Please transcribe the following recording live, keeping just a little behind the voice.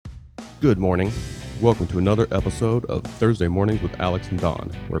Good morning. Welcome to another episode of Thursday Mornings with Alex and Don,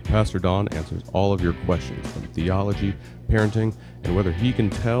 where Pastor Don answers all of your questions on theology, parenting, and whether he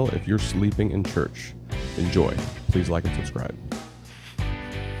can tell if you're sleeping in church. Enjoy. Please like and subscribe.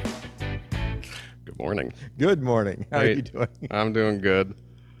 Good morning. Good morning. How are Hey, you doing? I'm doing good.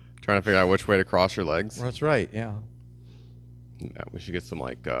 Trying to figure out which way to cross your legs. That's right. Yeah. Yeah, we should get some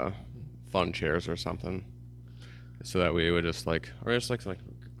fun chairs or something, so that we would just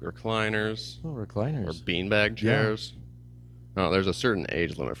recliners. Oh, Or recliners. beanbag chairs. No, there's a certain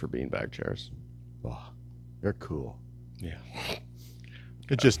age limit for beanbag chairs. Oh, they're cool. Yeah.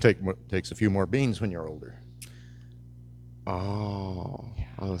 It just takes a few more beans when you're older. Oh,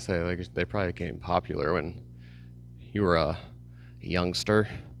 I was gonna say they probably became popular when you were a youngster,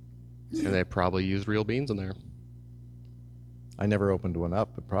 and they probably used real beans in there. I never opened one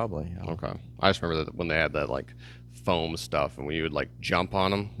up, but probably. Yeah. Okay. I just remember that when they had that foam stuff, and when you would jump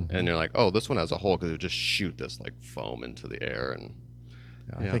on them, and you're like, oh, this one has a hole because it would just shoot this foam into the air, and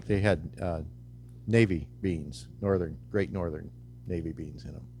I think they had Navy beans, Great Northern Navy beans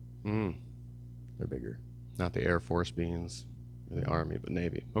in them. They're bigger. Not the Air Force beans, or the Army, but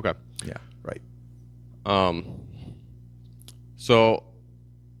Navy. Okay. Yeah, right. So,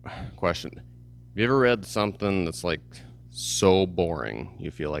 question: have you ever read something that's so boring you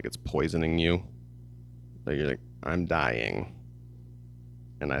feel like it's poisoning you? Like you're like, I'm dying,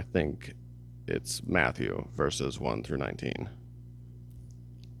 and I think it's Matthew verses 1 through 19. You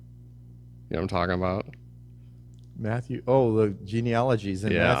know what I'm talking about? Matthew. Oh, the genealogies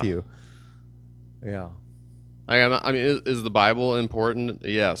in Yeah. Matthew. Yeah. I mean, is the Bible important?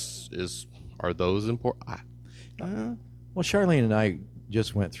 Yes. Are those important? Well, Charlene and I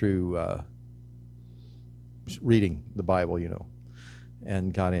just went through reading the Bible,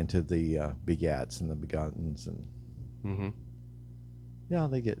 and got into the begats and the begottens, and yeah,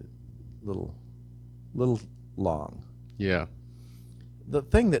 they get little long. Yeah. The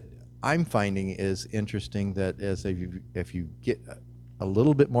thing that I'm finding is interesting that if you get a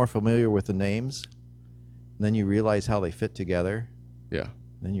little bit more familiar with the names, then you realize how they fit together. Yeah.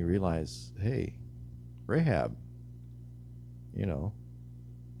 Then you realize, hey, Rahab,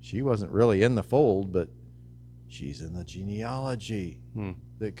 she wasn't really in the fold, but she's in the genealogy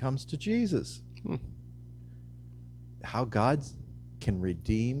that comes to Jesus. How God can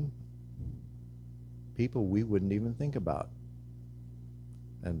redeem people we wouldn't even think about,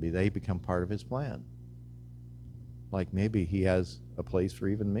 and they become part of his plan. Like maybe he has a place for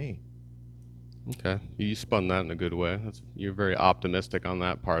even me. Okay. You spun that in a good way. You're very optimistic on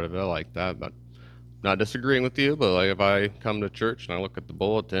that part of it. I like that, but not disagreeing with you, but if I come to church and I look at the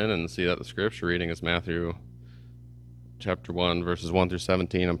bulletin and see that the scripture reading is Matthew chapter 1 verses 1 through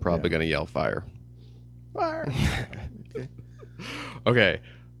 17, I'm probably going to yell fire. Fire. Okay.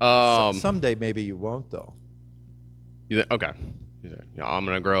 Someday maybe you won't, though. Okay. I'm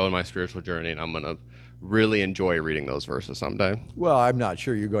going to grow in my spiritual journey, and I'm going to really enjoy reading those verses someday. Well, I'm not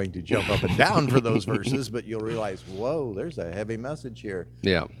sure you're going to jump up and down for those verses, but you'll realize, whoa, there's a heavy message here.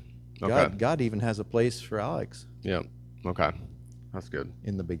 Yeah. Okay. God even has a place for Alex. Yeah. Okay. That's good.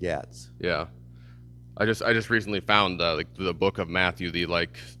 In the begats. Yeah. I just recently found the book of Matthew,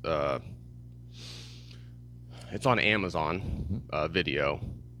 it's on Amazon Video,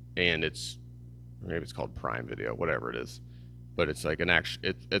 and maybe it's called Prime Video, whatever it is, but it's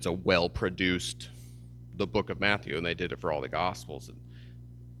it's a well-produced the book of Matthew, and they did it for all the Gospels,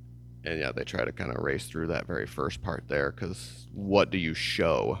 and yeah, they try to kind of race through that very first part there, because what do you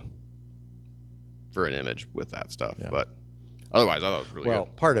show for an image with that stuff? Yeah. But otherwise, I thought it was really Well,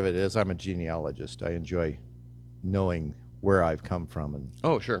 good. part of it is I'm a genealogist. I enjoy knowing where I've come from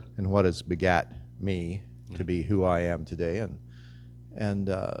Oh, sure. and what has begat me to be who I am today, and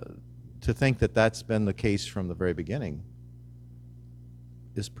to think that that's been the case from the very beginning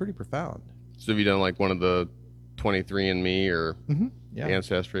is pretty profound. So have you done one of the 23andMe or Yeah.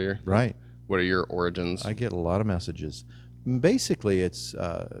 Ancestry? Or Right. What are your origins? I get a lot of messages. Basically, it's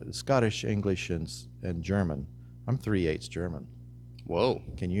Scottish, English, and German. I'm 3/8 German. Whoa.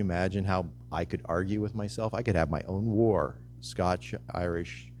 Can you imagine how I could argue with myself? I could have my own war. Scotch,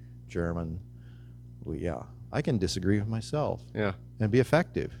 Irish, German. Well, yeah, I can disagree with myself Yeah. and be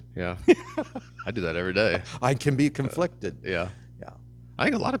effective. Yeah. I do that every day. I can be conflicted. Yeah. Yeah. I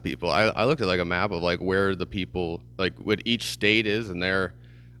think a lot of people, I looked at a map of where the people, what each state is and their,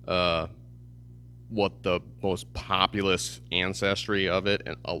 what the most populous ancestry of it.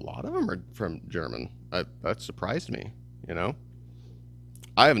 And a lot of them are from German. That surprised me,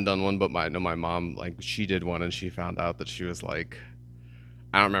 I haven't done one, but I know my mom, she did one, and she found out that she was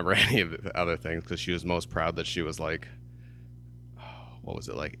I don't remember any of the other things, because she was most proud that she was what was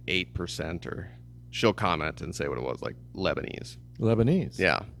it, like 8%, or she'll comment and say what it was, like Lebanese. Lebanese.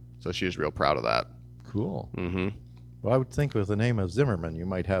 Yeah. So she was real proud of that. Cool. Mm-hmm. Well, I would think with the name of Zimmerman, you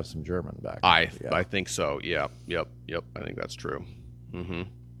might have some German back. I think so. Yeah. Yep. I think that's true. Mm-hmm.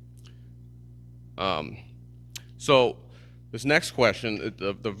 So this next question,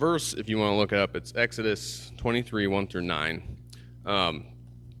 the verse, if you want to look it up, it's Exodus 23, 1 through 9.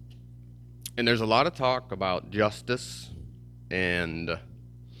 And there's a lot of talk about justice and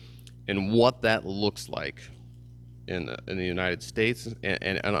what that looks like in the United States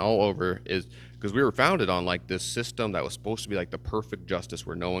and all over, is because we were founded on like this system that was supposed to be like the perfect justice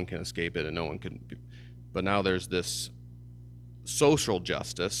where no one can escape it and no one can be, but now there's this social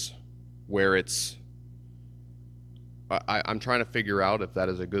justice where it's I'm trying to figure out if that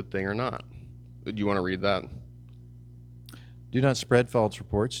is a good thing or not. Do you want to read that? Do not spread false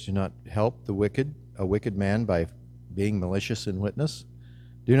reports. Do not help a wicked man by being malicious in witness.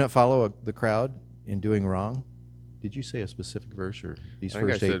 Do not follow the crowd in doing wrong. Did you say a specific verse or these I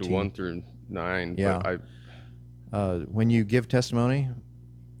think first I 18? said 1 through 9. Yeah. But When you give testimony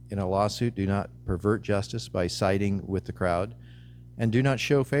in a lawsuit, do not pervert justice by siding with the crowd, and do not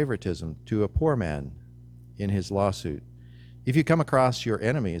show favoritism to a poor man in his lawsuit. If you come across your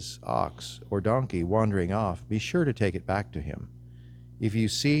enemy's ox or donkey wandering off, be sure to take it back to him. If you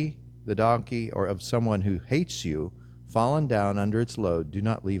see the donkey or of someone who hates you fallen down under its load, do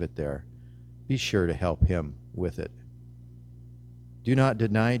not leave it there. Be sure to help him with it. Do not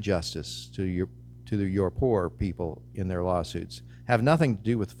deny justice to your poor people in their lawsuits. Have nothing to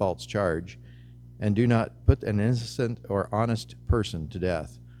do with false charge, and do not put an innocent or honest person to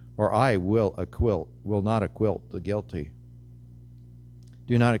death, or I will not acquit the guilty.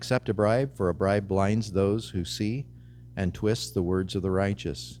 Do not accept a bribe, for a bribe blinds those who see and twists the words of the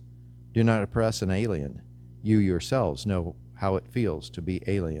righteous. Do not oppress an alien. You yourselves know how it feels to be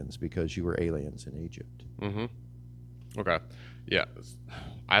aliens, because you were aliens in Egypt. Mm-hmm. Okay. Yeah.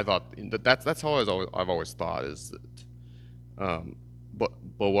 I thought that's how I've always thought is that.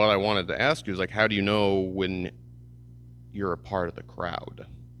 But what I wanted to ask you is, like, how do you know when you're a part of the crowd?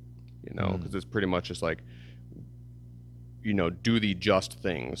 You know, because it's pretty much just like, you know, do the just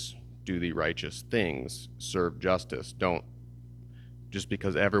things, do the righteous things, serve justice. Don't, just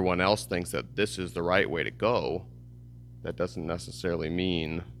because everyone else thinks that this is the right way to go, that doesn't necessarily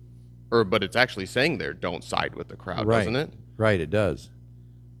mean, but it's actually saying there, don't side with the crowd, Right. doesn't it? Right, it does.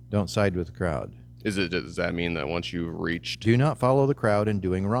 Don't side with the crowd. Does that mean that once you've reached? Do not follow the crowd in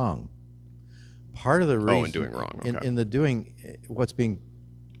doing wrong. Part of the reason in doing wrong, okay. in the doing what's being,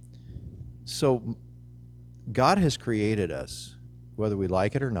 so God has created us, whether we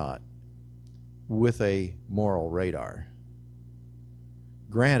like it or not, with a moral radar.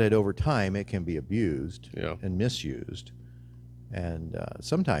 Granted, over time it can be abused and misused, and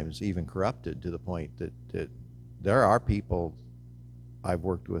sometimes even corrupted to the point that there are people I've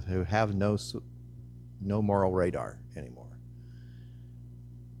worked with who have no moral radar anymore.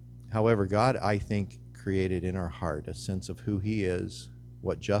 However, God, I think, created in our heart a sense of who He is,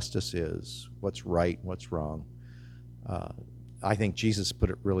 what justice is, what's right, what's wrong. I think Jesus put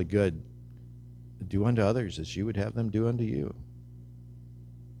it really good. Do unto others as you would have them do unto you.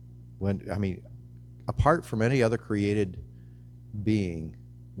 Apart from any other created being,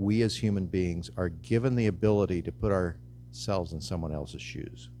 we as human beings are given the ability to put ourselves in someone else's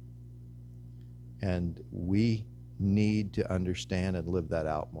shoes. And we need to understand and live that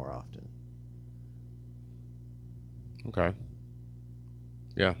out more often. Okay.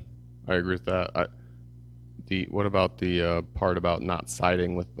 Yeah, I agree with that. What about the part about not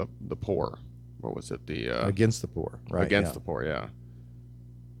siding with the poor? What was it? Against the poor, right? Against the poor, yeah.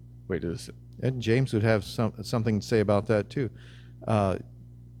 Wait, and James would have something to say about that too.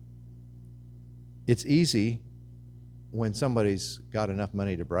 It's easy when somebody's got enough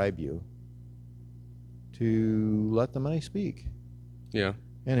money to bribe you to let the money speak. Yeah.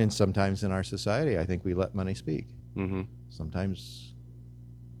 And sometimes in our society, I think we let money speak. Mm-hmm. Sometimes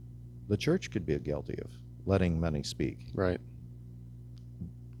the church could be guilty of letting money speak. Right.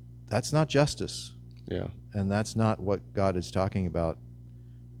 That's not justice. Yeah. And that's not what God is talking about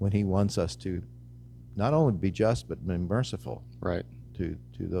when He wants us to not only be just, but be merciful. Right. To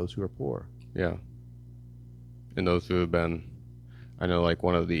those who are poor. Yeah. And those who have been, I know, like,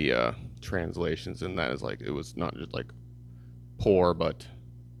 one of the translations in that is like, it was not just like poor, but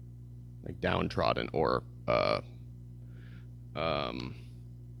like downtrodden or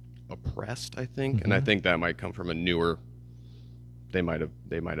oppressed, I think. Mm-hmm. And I think that might come from a newer, they might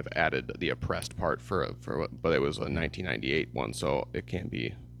have added the oppressed part but it was a 1998 one, so it can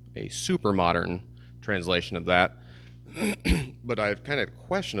be a super modern translation of that. but I've kind of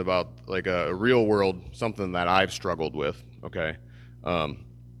questioned about like a real world, something that I've struggled with. Okay. Um,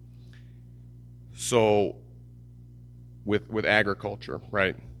 so with agriculture,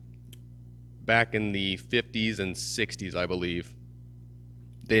 right? Back in the 50s and 60s, I believe,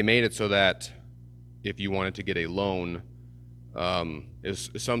 they made it so that if you wanted to get a loan,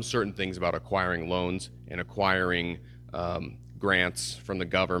 is some certain things about acquiring loans and acquiring grants from the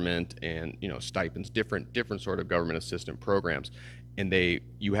government and stipends, different sort of government assistance programs, and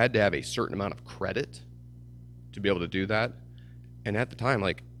you had to have a certain amount of credit to be able to do that. And at the time,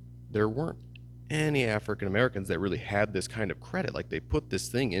 like, there weren't any African Americans that really had this kind of credit. Like, they put this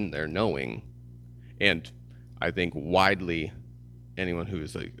thing in there knowing, and I think widely anyone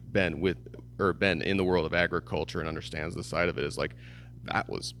who's like been in the world of agriculture and understands the side of it is like that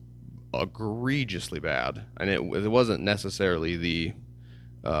was egregiously bad, and it wasn't necessarily the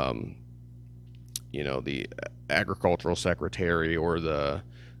agricultural secretary or the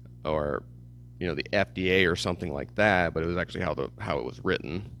FDA or something like that, but it was actually how it was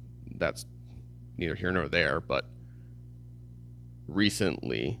written. That's neither here nor there. But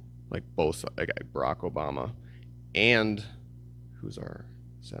recently, like both like Barack Obama and who's our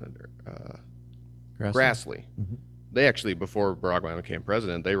senator, Grassley. Mhm. They actually, before Barack Obama became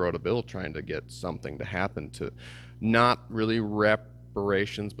president, they wrote a bill trying to get something to happen to, not really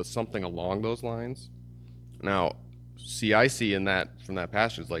reparations, but something along those lines. Now, I see in that from that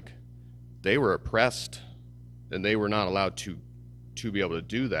passage, like they were oppressed and they were not allowed to be able to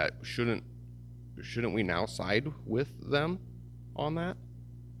do that. Shouldn't we now side with them on that?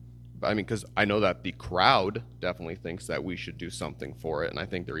 I mean, because I know that the crowd definitely thinks that we should do something for it, and I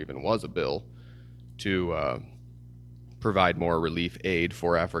think there even was a bill to provide more relief aid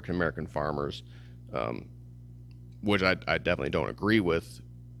for African American farmers, which I definitely don't agree with.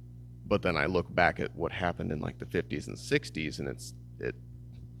 But then I look back at what happened in like the 50s and 60s, and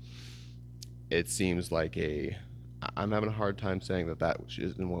it seems like I'm having a hard time saying that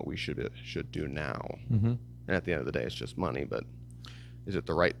isn't what we should do now. Mm-hmm. And at the end of the day, it's just money, but is it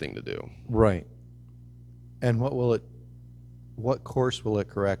the right thing to do? Right. And what course will it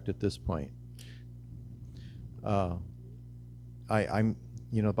correct at this point? The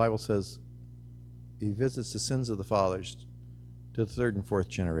Bible says he visits the sins of the fathers to the third and fourth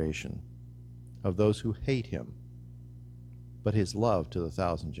generation of those who hate him, but his love to the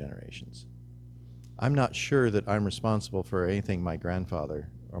 1,000 generations. I'm not sure that I'm responsible for anything my grandfather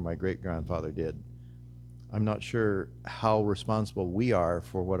or my great-grandfather did. I'm not sure how responsible we are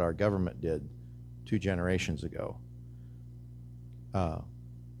for what our government did 2 generations ago. I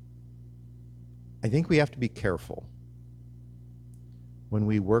think we have to be careful when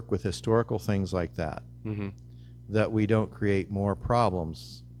we work with historical things like that, Mm-hmm. that we don't create more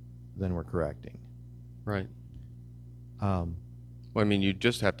problems than we're correcting. Right. Um, Well, I mean, you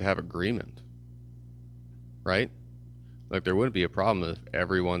just have to have agreement, right? Like, there wouldn't be a problem if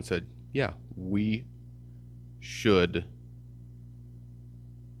everyone said, yeah, we should,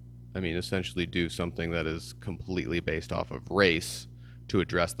 essentially do something that is completely based off of race to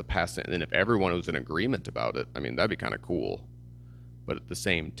address the past. And then if everyone was in agreement about it, that'd be kind of cool. But at the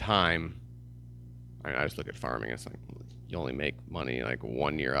same time, I just look at farming. It's like you only make money like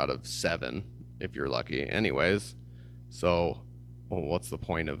 1 year out of 7 if you're lucky anyways. So, well, what's the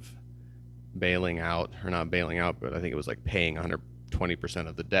point of bailing out, or not bailing out, but I think it was like paying 120%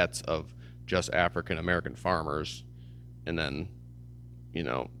 of the debts of just African American farmers, and then,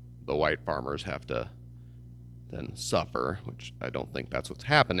 the white farmers have to then suffer, which I don't think that's what's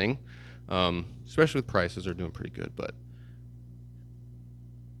happening. Especially with prices are doing pretty good, but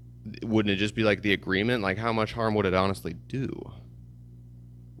wouldn't it just be like the agreement? Like, how much harm would it honestly do?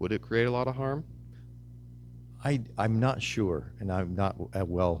 Would it create a lot of harm? I'm not sure, and I'm not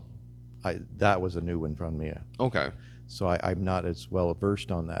that was a new one from me. Okay. So I'm not as well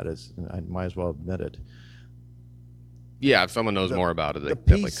versed on that as I might as well admit it. Yeah, if someone knows more about it, they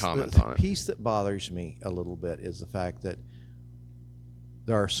definitely comment on The it. piece that bothers me a little bit is the fact that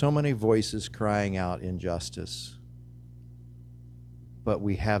there are so many voices crying out injustice, but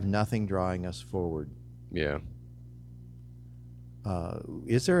we have nothing drawing us forward. Yeah.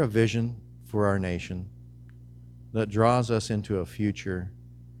 Is there a vision for our nation that draws us into a future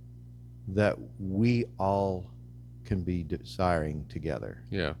that we all can be desiring together?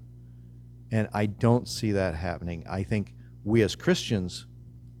 Yeah. And I don't see that happening. I think we as Christians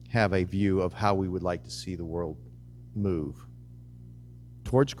have a view of how we would like to see the world move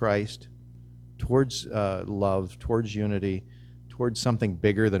towards Christ, towards love, towards unity, towards something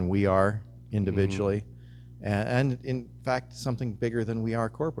bigger than we are individually, and in fact, something bigger than we are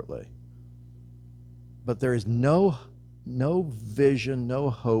corporately. But there is no no vision, no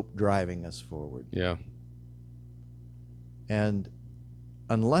hope driving us forward. Yeah. And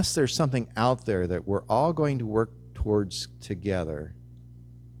unless there's something out there that we're all going to work towards together,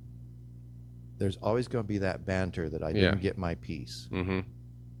 there's always going to be that banter that I didn't get my piece. Mm-hmm.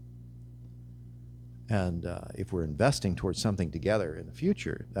 And if we're investing towards something together in the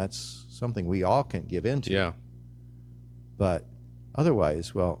future, that's something we all can give into. Yeah. But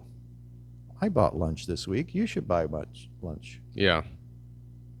otherwise, well, I bought lunch this week. You should buy lunch. Yeah.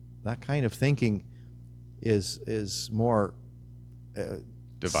 That kind of thinking is more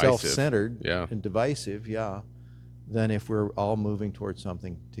Divisive. self-centered Yeah. and divisive, than if we're all moving towards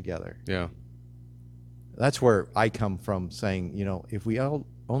something together. Yeah. That's where I come from, saying, if we all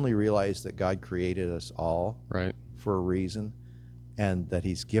only realize that God created us all Right. for a reason, and that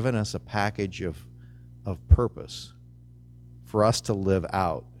He's given us a package of purpose for us to live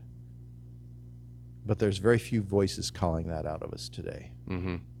out. But there's very few voices calling that out of us today.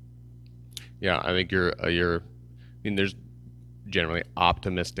 Mm-hmm. Yeah, I think there's generally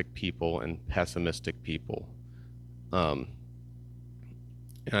optimistic people and pessimistic people. And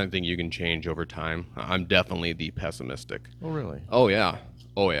I think you can change over time. I'm definitely the pessimistic. Oh, really? Oh, yeah.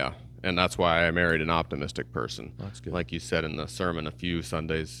 Oh, yeah. And that's why I married an optimistic person. That's good. Like you said in the sermon a few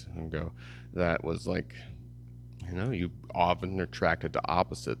Sundays ago, that was like, you often are attracted to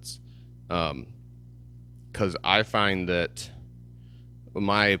opposites. Because I find that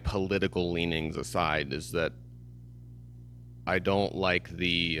my political leanings aside is that I don't like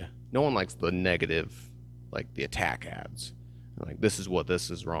no one likes the negative, like the attack ads. Like, this is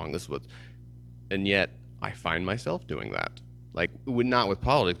wrong, and yet I find myself doing that. Like, not with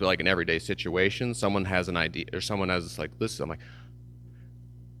politics, but like in everyday situations, someone has an idea, or someone has like this, I'm like,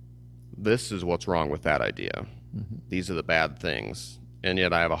 this is what's wrong with that idea. Mm-hmm. These are the bad things. And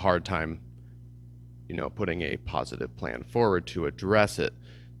yet I have a hard time, putting a positive plan forward to address it.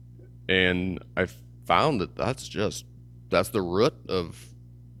 And I found that that's the root of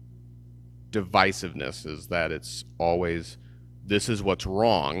divisiveness, is that it's always, this is what's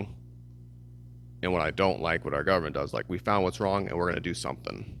wrong. And what I don't like what our government does, like, we found what's wrong and we're going to do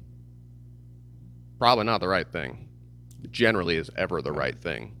something. Probably not the right thing. Generally is ever the right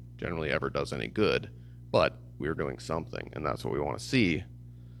thing. Generally ever does any good. But we're doing something, and that's what we want to see.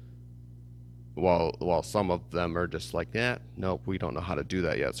 While some of them are just like, nope, we don't know how to do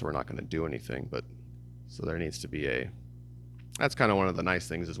that yet, so we're not going to do anything. But so there needs to be that's kind of one of the nice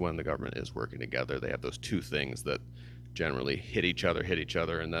things, is when the government is working together, they have those two things that generally hit each other,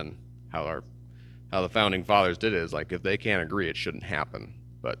 and then how the founding fathers did it is, like, if they can't agree, it shouldn't happen.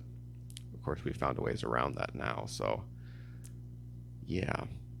 But of course we found ways around that now. So yeah,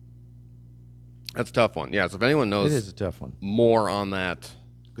 that's a tough one. Yeah, so if anyone knows, it is a tough one, more on that,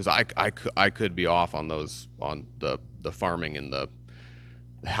 because I could be off on those, on the farming and the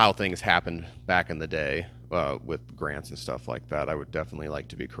how things happened back in the day with grants and stuff like that. I would definitely like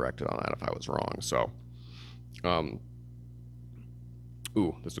to be corrected on that if I was wrong. So,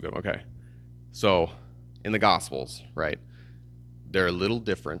 this is a good one. Okay, so in the Gospels, right, they're a little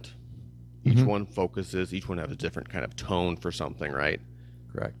different. Each one focuses. Each one has a different kind of tone for something, right?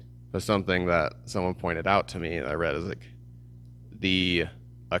 Correct. But something that someone pointed out to me that I read is, like, the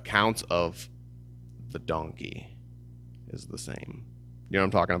accounts of the donkey is the same. You know what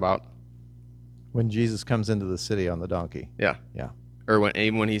I'm talking about? When Jesus comes into the city on the donkey. Yeah. Yeah. Or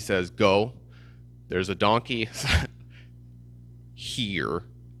even when he says, go, there's a donkey here.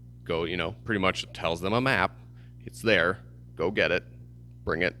 Go, pretty much tells them a map. It's there. Go get it.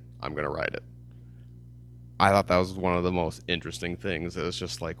 Bring it. I'm going to ride it. I thought that was one of the most interesting things. It was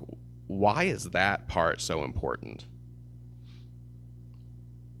just like, why is that part so important?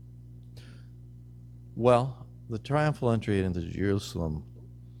 Well, the triumphal entry into Jerusalem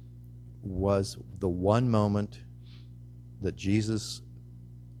was the one moment that Jesus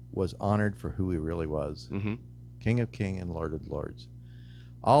was honored for who he really was. Mm-hmm. King of Kings and Lord of Lords.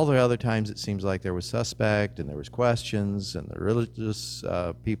 All the other times it seems like there was suspect and there was questions, and the religious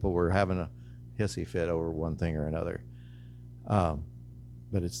people were having a hissy fit over one thing or another.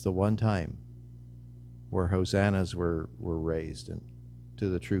 But it's the one time where hosannas were raised to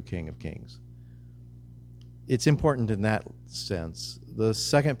the true King of Kings. It's important in that sense. The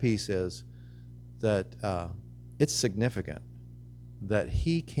second piece is that it's significant that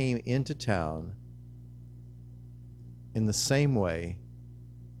he came into town in the same way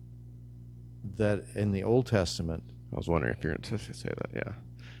that in the Old Testament. I was wondering if you're going to say that. Yeah.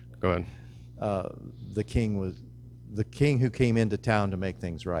 Go ahead. The king who came into town to make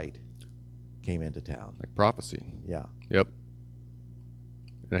things right came into town. Like prophecy. Yeah. Yep.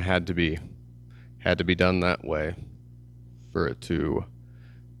 And it had to be done that way. for it to.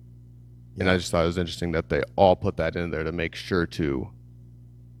 And Yeah. I just thought it was interesting that they all put that in there to make sure to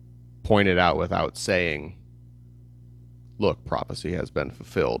point it out without saying, look, prophecy has been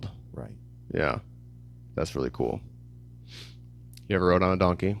fulfilled. Right. Yeah. That's really cool. You ever rode on a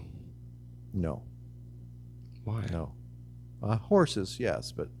donkey? No. Why? No. Horses,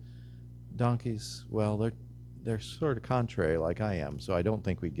 yes, but donkeys, well, they're sort of contrary like I am, so I don't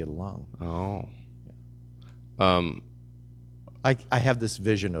think we'd get along. Oh. I have this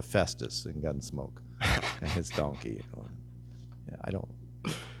vision of Festus in Gunsmoke and his donkey. Yeah, I don't.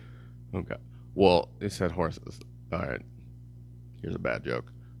 Okay. Well, you said horses. All right. Here's a bad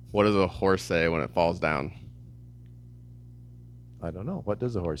joke. What does a horse say when it falls down? I don't know. What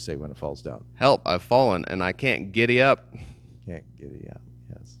does a horse say when it falls down? Help, I've fallen and I can't giddy up. Can't get it out.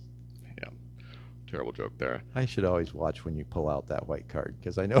 Yes. Yeah. Terrible joke there. I should always watch when you pull out that white card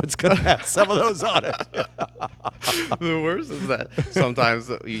because I know it's going to have some of those on it. The worst is that sometimes,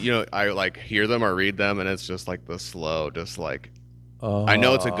 I like hear them or read them and it's just like the slow, just like, I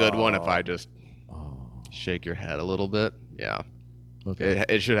know it's a good one if I just shake your head a little bit. Yeah. Okay.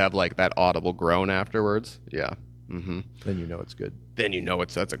 It should have like that audible groan afterwards. Yeah. Mm-hmm. Then you know it's good. Then you know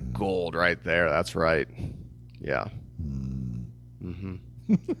that's a gold right there. That's right. Yeah. Mm-hmm.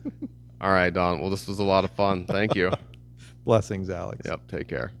 All right, Don. Well, this was a lot of fun. Thank you. Blessings, Alex. Yep. Take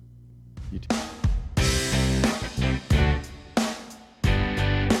care. You too.